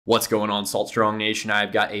What's going on, Salt Strong Nation?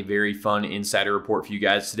 I've got a very fun insider report for you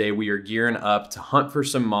guys today. We are gearing up to hunt for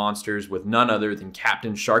some monsters with none other than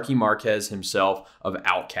Captain Sharky Marquez himself of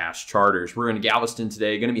Outcast Charters. We're in Galveston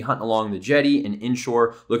today, going to be hunting along the jetty and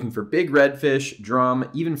inshore, looking for big redfish, drum,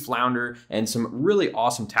 even flounder, and some really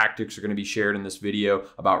awesome tactics are going to be shared in this video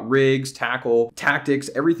about rigs, tackle, tactics,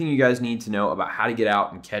 everything you guys need to know about how to get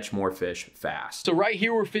out and catch more fish fast. So right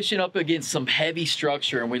here we're fishing up against some heavy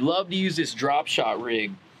structure, and we love to use this drop shot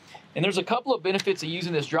rig. And there's a couple of benefits of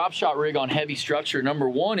using this drop shot rig on heavy structure. Number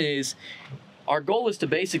one is our goal is to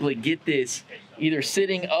basically get this either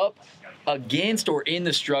sitting up against or in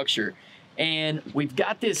the structure. And we've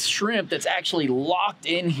got this shrimp that's actually locked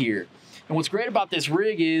in here. And what's great about this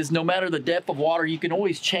rig is no matter the depth of water, you can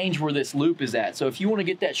always change where this loop is at. So if you want to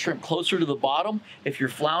get that shrimp closer to the bottom, if you're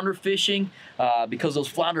flounder fishing, because those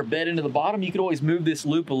flounder bed into the bottom, you could always move this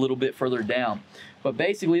loop a little bit further down. But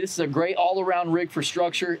basically, this is a great all-around rig for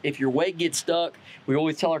structure. If your weight gets stuck, we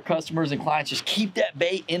always tell our customers and clients, just keep that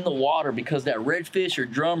bait in the water, because that redfish or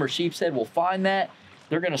drum or sheep's head will find that.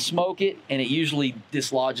 They're gonna smoke it, and it usually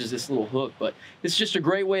dislodges this little hook. But it's just a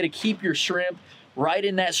great way to keep your shrimp right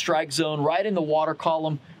in that strike zone, right in the water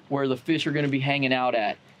column where the fish are gonna be hanging out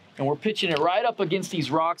at. And we're pitching it right up against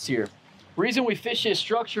these rocks here. The reason we fish this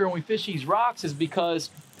structure and we fish these rocks is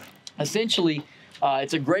because essentially,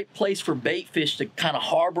 it's a great place for bait fish to kind of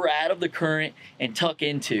harbor out of the current and tuck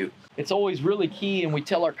into. It's always really key, and we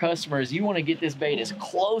tell our customers, you want to get this bait as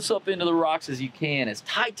close up into the rocks as you can, as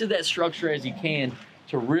tight to that structure as you can,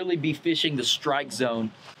 to really be fishing the strike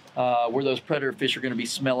zone where those predator fish are going to be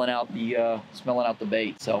smelling out the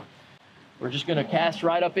bait. So we're just going to cast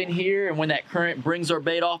right up in here, and when that current brings our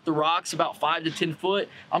bait off the rocks about 5 to 10 foot,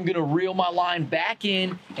 I'm going to reel my line back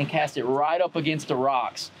in and cast it right up against the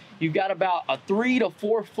rocks. You've got about a 3 to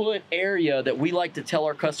 4 foot area that we like to tell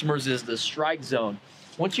our customers is the strike zone.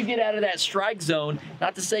 Once you get out of that strike zone,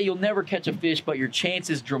 not to say you'll never catch a fish, but your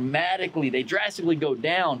chances drastically go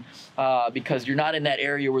down because you're not in that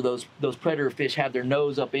area where those predator fish have their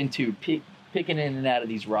nose up into picking in and out of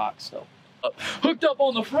these rocks. So hooked up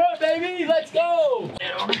on the front, baby, let's go.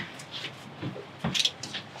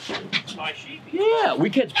 My sheep. Yeah,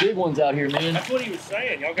 we catch big ones out here, man. That's what he was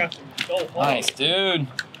saying. Y'all got some gold. Nice, dude.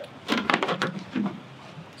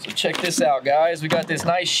 So check this out, guys. We got this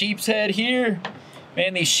nice sheep's head here.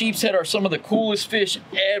 Man, these sheep's head are some of the coolest fish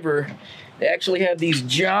ever. They actually have these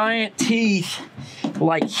giant teeth,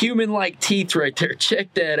 like human-like teeth right there.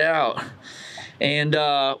 Check that out. And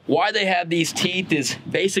why they have these teeth is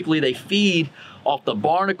basically they feed off the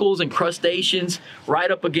barnacles and crustaceans right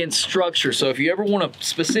up against structure. So if you ever want to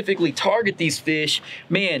specifically target these fish,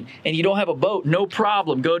 man, and you don't have a boat, no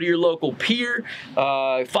problem. Go to your local pier,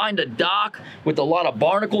 find a dock with a lot of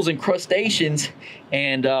barnacles and crustaceans,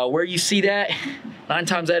 and where you see that, 9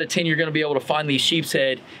 times out of 10, you're going to be able to find these sheep's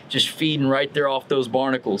head just feeding right there off those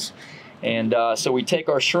barnacles. And so we take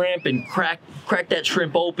our shrimp and crack that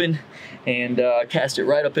shrimp open and cast it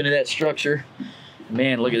right up into that structure.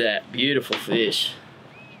 Man, look at that. Beautiful fish.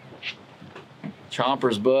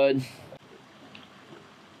 Chompers, bud.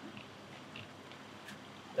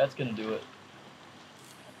 That's gonna do it.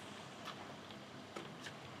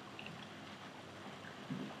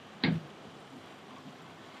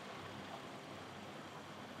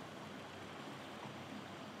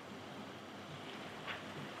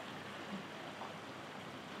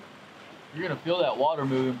 You're gonna feel that water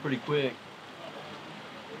moving pretty quick.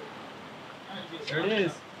 There it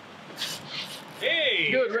is.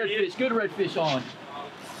 Hey! Good redfish on.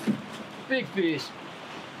 Big fish.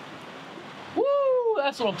 Woo!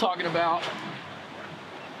 That's what I'm talking about.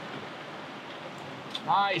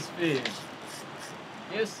 Nice fish.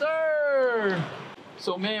 Yes, sir.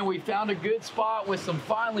 So, man, we found a good spot with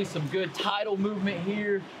finally some good tidal movement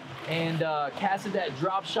here, and casted that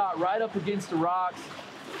drop shot right up against the rocks.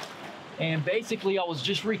 And basically, I was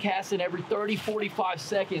just recasting every 30, 45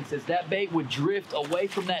 seconds as that bait would drift away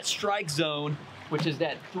from that strike zone, which is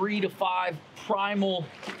that 3 to 5 primal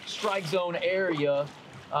strike zone area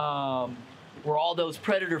where all those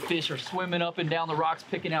predator fish are swimming up and down the rocks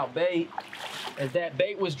picking out bait. As that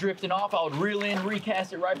bait was drifting off, I would reel in,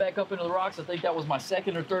 recast it right back up into the rocks. I think that was my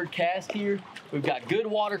 2nd or 3rd cast here. We've got good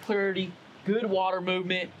water clarity, good water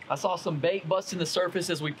movement. I saw some bait busting the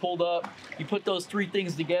surface as we pulled up. You put those 3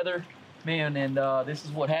 things together, man, and this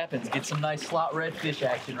is what happens. Get some nice slot redfish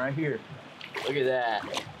action right here. Look at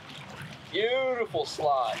that. Beautiful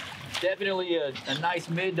slot. Definitely a nice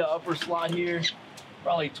mid to upper slot here.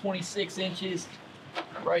 Probably 26 inches.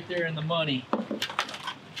 Right there in the money.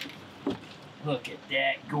 Look at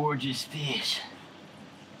that gorgeous fish.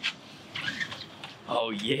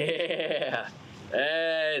 Oh yeah.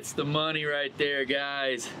 That's the money right there,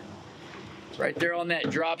 guys. Right there on that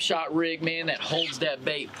drop shot rig, man, that holds that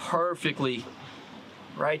bait perfectly.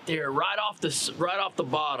 Right there, right off the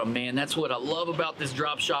bottom, man. That's what I love about this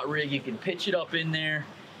drop shot rig. You can pitch it up in there.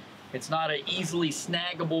 It's not an easily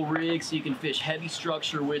snaggable rig, so you can fish heavy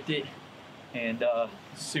structure with it. And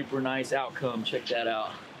super nice outcome. Check that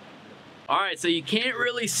out. All right, so you can't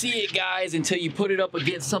really see it, guys, until you put it up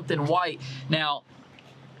against something white. Now,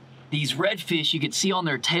 these redfish, you can see on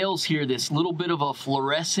their tails here this little bit of a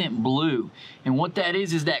fluorescent blue. And what that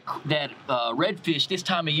is that redfish this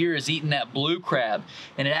time of year is eating that blue crab.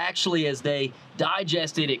 And it actually, as they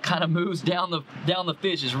digest it, it kind of moves down the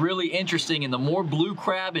fish. It's really interesting. And the more blue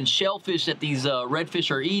crab and shellfish that these redfish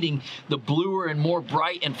are eating, the bluer and more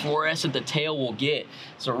bright and fluorescent the tail will get.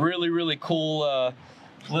 So really, really cool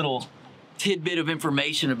little tidbit of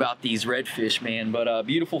information about these redfish, man. But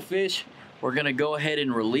beautiful fish. We're gonna go ahead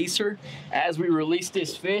and release her. As we release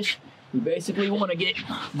this fish, we basically wanna get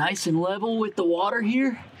nice and level with the water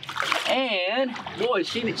here. And boy,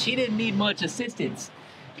 she didn't need much assistance.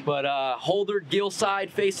 But hold her gill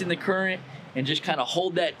side facing the current and just kind of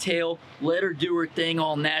hold that tail, let her do her thing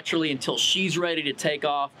all naturally until she's ready to take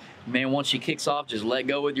off. Man, once she kicks off, just let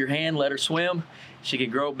go with your hand, let her swim. She can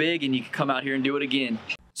grow big and you can come out here and do it again.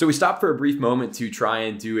 So we stopped for a brief moment to try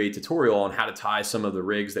and do a tutorial on how to tie some of the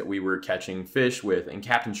rigs that we were catching fish with. And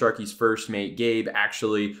Captain Sharky's first mate, Gabe,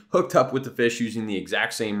 actually hooked up with the fish using the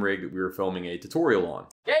exact same rig that we were filming a tutorial on.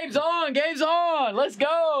 Gabe's on, let's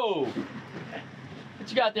go. What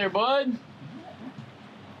you got there, bud?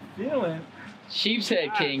 Feeling. Sheep's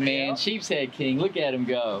head king, man, sheep's head king. Look at him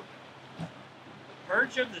go.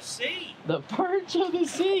 Perch of the sea. The perch of the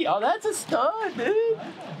sea. Oh, that's a stud, dude.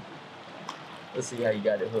 Let's see how you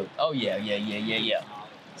got it hooked. Oh, yeah.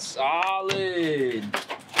 Solid.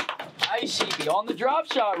 Nice, sheepy. On the drop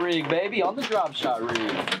shot rig, baby. On the drop shot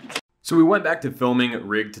rig. So we went back to filming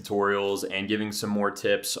rig tutorials and giving some more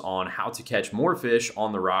tips on how to catch more fish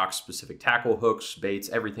on the rocks, specific tackle, hooks, baits,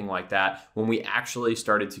 everything like that, when we actually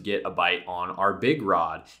started to get a bite on our big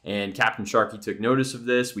rod. And Captain Sharky took notice of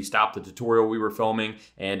this. We stopped the tutorial we were filming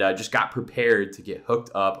and just got prepared to get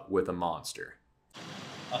hooked up with a monster.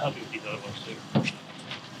 I'll help you with these other ones too.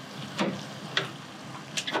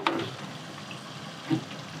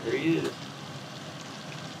 There he is.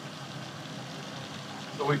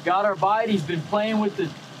 So we've got our bite. He's been playing with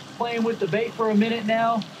the bait for a minute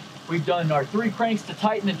now. We've done our 3 cranks to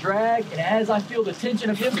tighten the drag, and as I feel the tension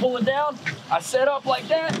of him pulling down, I set up like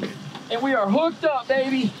that, and we are hooked up,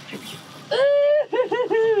 baby.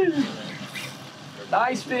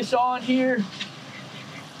 Nice fish on here.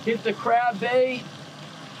 Hit the crab bait.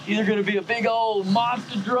 Either gonna be a big old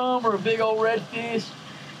monster drum or a big old redfish.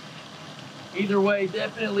 Either way,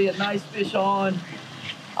 definitely a nice fish on.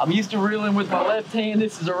 I'm used to reeling with my left hand.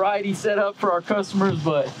 This is a righty setup for our customers,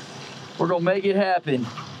 but we're gonna make it happen.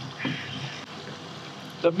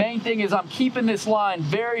 The main thing is I'm keeping this line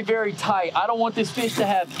very, very tight. I don't want this fish to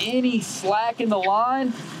have any slack in the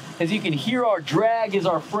line. As you can hear, our drag is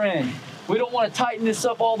our friend. We don't want to tighten this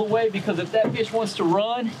up all the way because if that fish wants to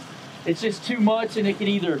run, it's just too much and it can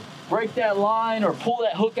either break that line or pull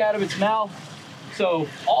that hook out of its mouth. So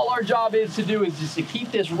all our job is to do is just to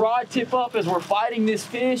keep this rod tip up as we're fighting this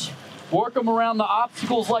fish, work them around the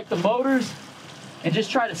obstacles like the motors, and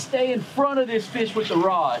just try to stay in front of this fish with the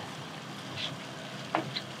rod.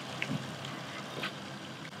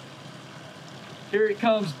 Here it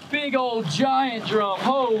comes, big old giant drum.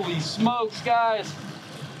 Holy smokes, guys.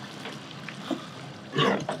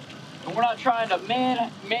 And we're not trying to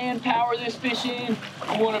man power this fish in.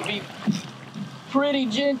 We want to be pretty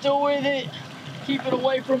gentle with it. Keep it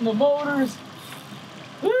away from the motors.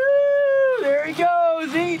 Woo! There he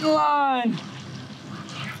goes, eating line.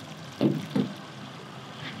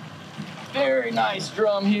 Very nice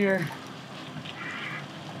drum here.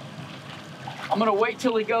 I'm gonna wait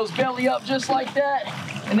till he goes belly up just like that,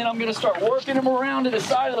 and then I'm gonna start working him around to the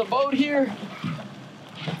side of the boat here.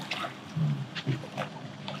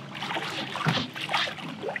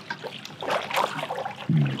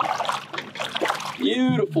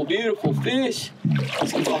 Beautiful, beautiful fish.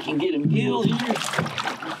 Let's see if I can get him gilled here.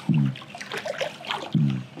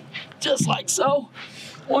 Just like so.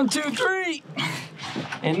 1, 2, 3.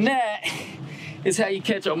 And that is how you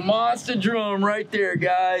catch a monster drum right there,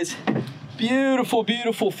 guys. Beautiful,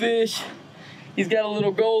 beautiful fish. He's got a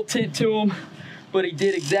little gold tint to him, but he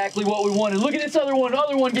did exactly what we wanted. Look at this other one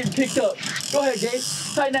getting picked up. Go ahead, Gabe.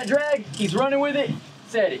 Tighten that drag. He's running with it.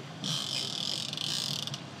 Set it.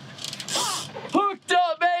 Hooked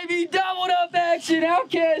up, baby. Doubled up action.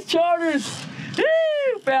 Outcast Charters.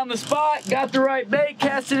 Woo! found the spot, got the right bait,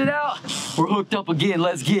 casted it out. We're hooked up again,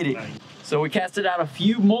 let's get it. So we casted out a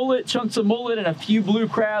few chunks of mullet and a few blue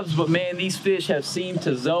crabs, but man, these fish have seemed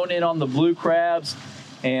to zone in on the blue crabs.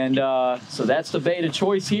 And so that's the bait of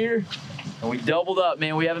choice here. And we doubled up,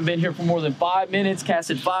 man. We haven't been here for more than 5 minutes,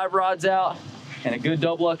 casted 5 rods out, and a good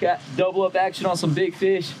double up action on some big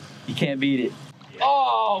fish. You can't beat it.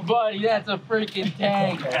 Oh, buddy, that's a freaking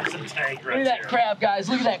tank. That's a tank right Look at that there. crab, guys.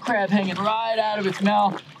 Look at that crab hanging right out of its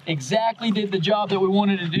mouth. Exactly did the job that we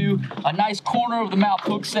wanted to do. A nice corner of the mouth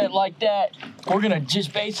hook set like that. We're gonna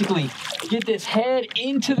just basically get this head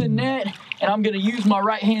into the net, and I'm gonna use my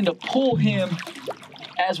right hand to pull him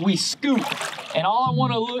as we scoop. And all I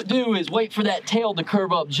want to do is wait for that tail to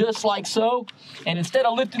curve up just like so. And instead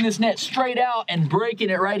of lifting this net straight out and breaking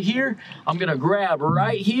it right here, I'm gonna grab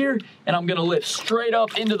right here and I'm gonna lift straight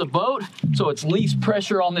up into the boat so it's least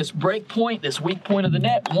pressure on this break point, this weak point of the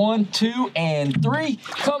net. 1, 2, and 3.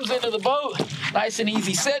 Comes into the boat, nice and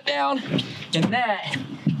easy set down. And that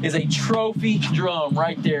is a trophy drum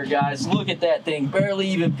right there, guys. Look at that thing, barely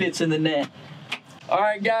even fits in the net. All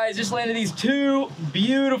right, guys, just landed these 2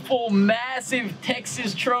 beautiful, massive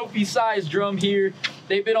Texas trophy size drum here.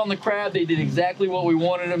 They bit on the crab. They did exactly what we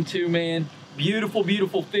wanted them to, man. Beautiful,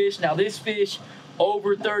 beautiful fish. Now this fish,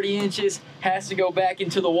 over 30 inches, has to go back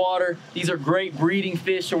into the water. These are great breeding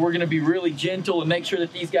fish, so we're gonna be really gentle and make sure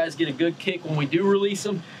that these guys get a good kick when we do release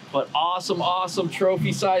them. But awesome, awesome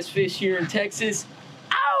trophy size fish here in Texas.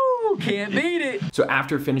 Ow, can't beat it. So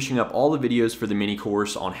after finishing up all the videos for the mini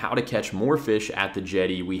course on how to catch more fish at the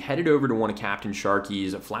jetty, we headed over to one of Captain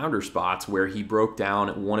Sharky's flounder spots where he broke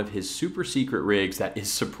down one of his super secret rigs that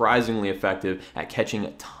is surprisingly effective at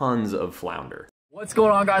catching tons of flounder. What's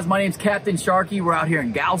going on, guys? My name's Captain Sharky. We're out here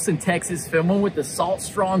in Galveston, Texas, filming with the Salt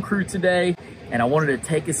Strong crew today. And I wanted to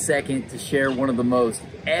take a second to share one of the most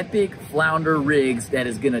epic flounder rigs that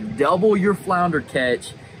is gonna double your flounder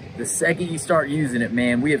catch the second you start using it,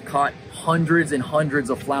 man. We have caught hundreds and hundreds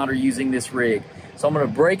of flounder using this rig. So I'm gonna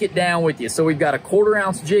break it down with you. So we've got a 1/4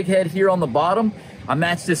 ounce jig head here on the bottom. I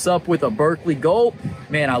matched this up with a Berkeley Gulp.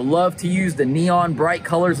 Man, I love to use the neon bright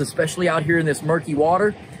colors, especially out here in this murky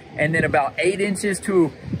water. And then about 8 inches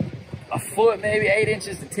to a foot, maybe 8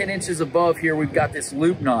 inches to 10 inches above here, we've got this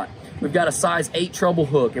loop knot. We've got a size 8 treble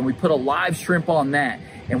hook, and we put a live shrimp on that.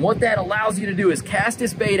 And what that allows you to do is cast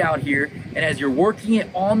this bait out here, and as you're working it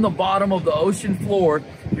on the bottom of the ocean floor,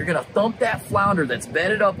 you're gonna thump that flounder that's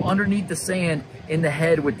bedded up underneath the sand in the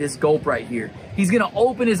head with this gulp right here. He's gonna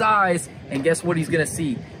open his eyes, and guess what he's gonna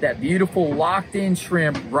see? That beautiful locked in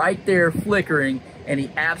shrimp right there flickering, and he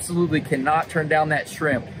absolutely cannot turn down that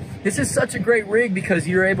shrimp. This is such a great rig because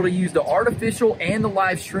you're able to use the artificial and the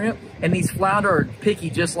live shrimp, and these flounder are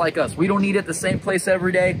picky just like us. We don't eat at the same place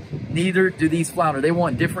every day, neither do these flounder. They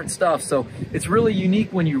want different stuff, so it's really unique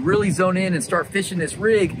when you really zone in and start fishing this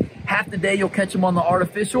rig. Half the day you'll catch them on the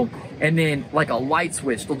artificial, and then like a light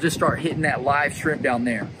switch, they'll just start hitting that live shrimp down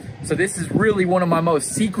there. So this is really one of my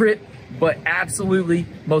most secret, but absolutely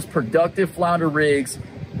most productive flounder rigs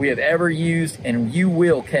we have ever used, and you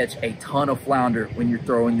will catch a ton of flounder when you're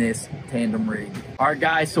throwing this tandem rig. All right,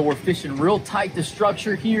 guys, so we're fishing real tight to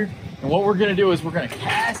structure here, and what we're gonna do is we're gonna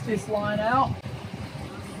cast this line out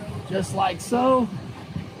just like so,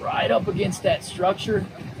 right up against that structure.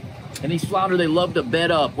 And these flounder, they love to bed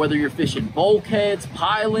up, whether you're fishing bulkheads,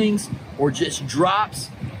 pilings, or just drops,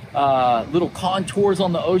 little contours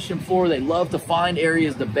on the ocean floor. They love to find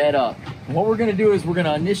areas to bed up. And what we're gonna do is we're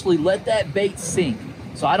gonna initially let that bait sink.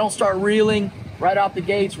 So I don't start reeling right out the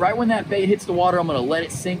gates. Right when that bait hits the water, I'm gonna let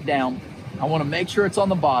it sink down. I wanna make sure it's on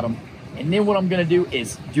the bottom. And then what I'm gonna do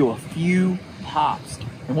is do a few pops.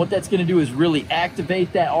 And what that's gonna do is really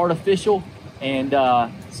activate that artificial and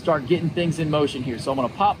start getting things in motion here. So I'm gonna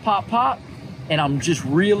pop, pop, pop, and I'm just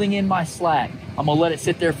reeling in my slack. I'm gonna let it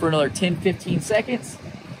sit there for another 10, 15 seconds.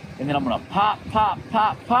 And then I'm gonna pop, pop,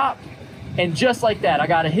 pop, pop. And just like that, I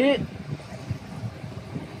got a hit.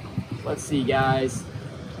 Let's see, guys.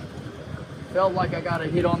 Felt like I got a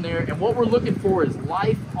hit on there, and what we're looking for is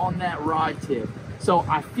life on that rod tip. So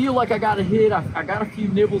I feel like I got a hit, I got a few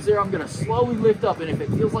nibbles there. I'm gonna slowly lift up, and if it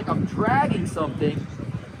feels like I'm dragging something,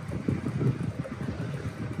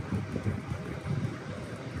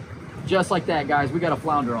 just like that, guys, we got a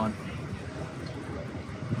flounder on.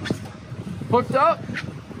 Hooked up,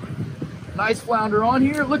 nice flounder on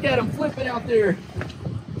here. Look at him flipping out there.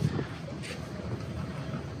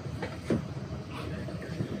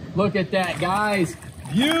 Look at that, guys.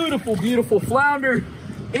 Beautiful, beautiful flounder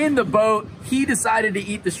in the boat. He decided to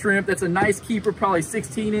eat the shrimp. That's a nice keeper, probably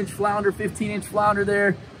 16-inch flounder, 15-inch flounder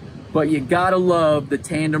there. But you gotta love the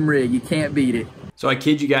tandem rig. You can't beat it. So I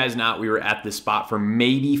kid you guys not, we were at this spot for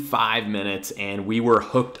maybe 5 minutes and we were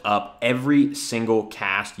hooked up every single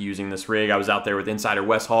cast using this rig. I was out there with Insider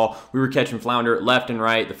Wes Hall. We were catching flounder left and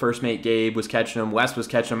right. The first mate Gabe was catching them. Wes was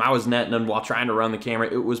catching them. I was netting them while trying to run the camera.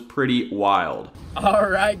 It was pretty wild. All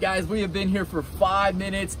right, guys, we have been here for 5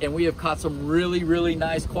 minutes and we have caught some really, really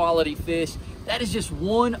nice quality fish. That is just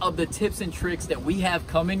one of the tips and tricks that we have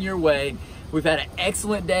coming your way. We've had an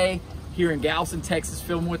excellent day here in Galveston, Texas,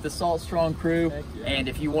 filming with the Salt Strong crew. Yeah. And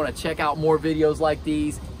if you want to check out more videos like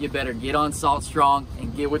these, you better get on Salt Strong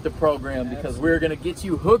and get with the program, because we're going to get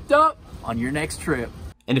you hooked up on your next trip.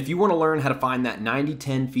 And if you want to learn how to find that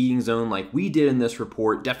 90-10 feeding zone like we did in this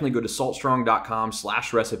report, definitely go to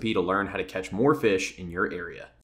saltstrong.com/recipe to learn how to catch more fish in your area.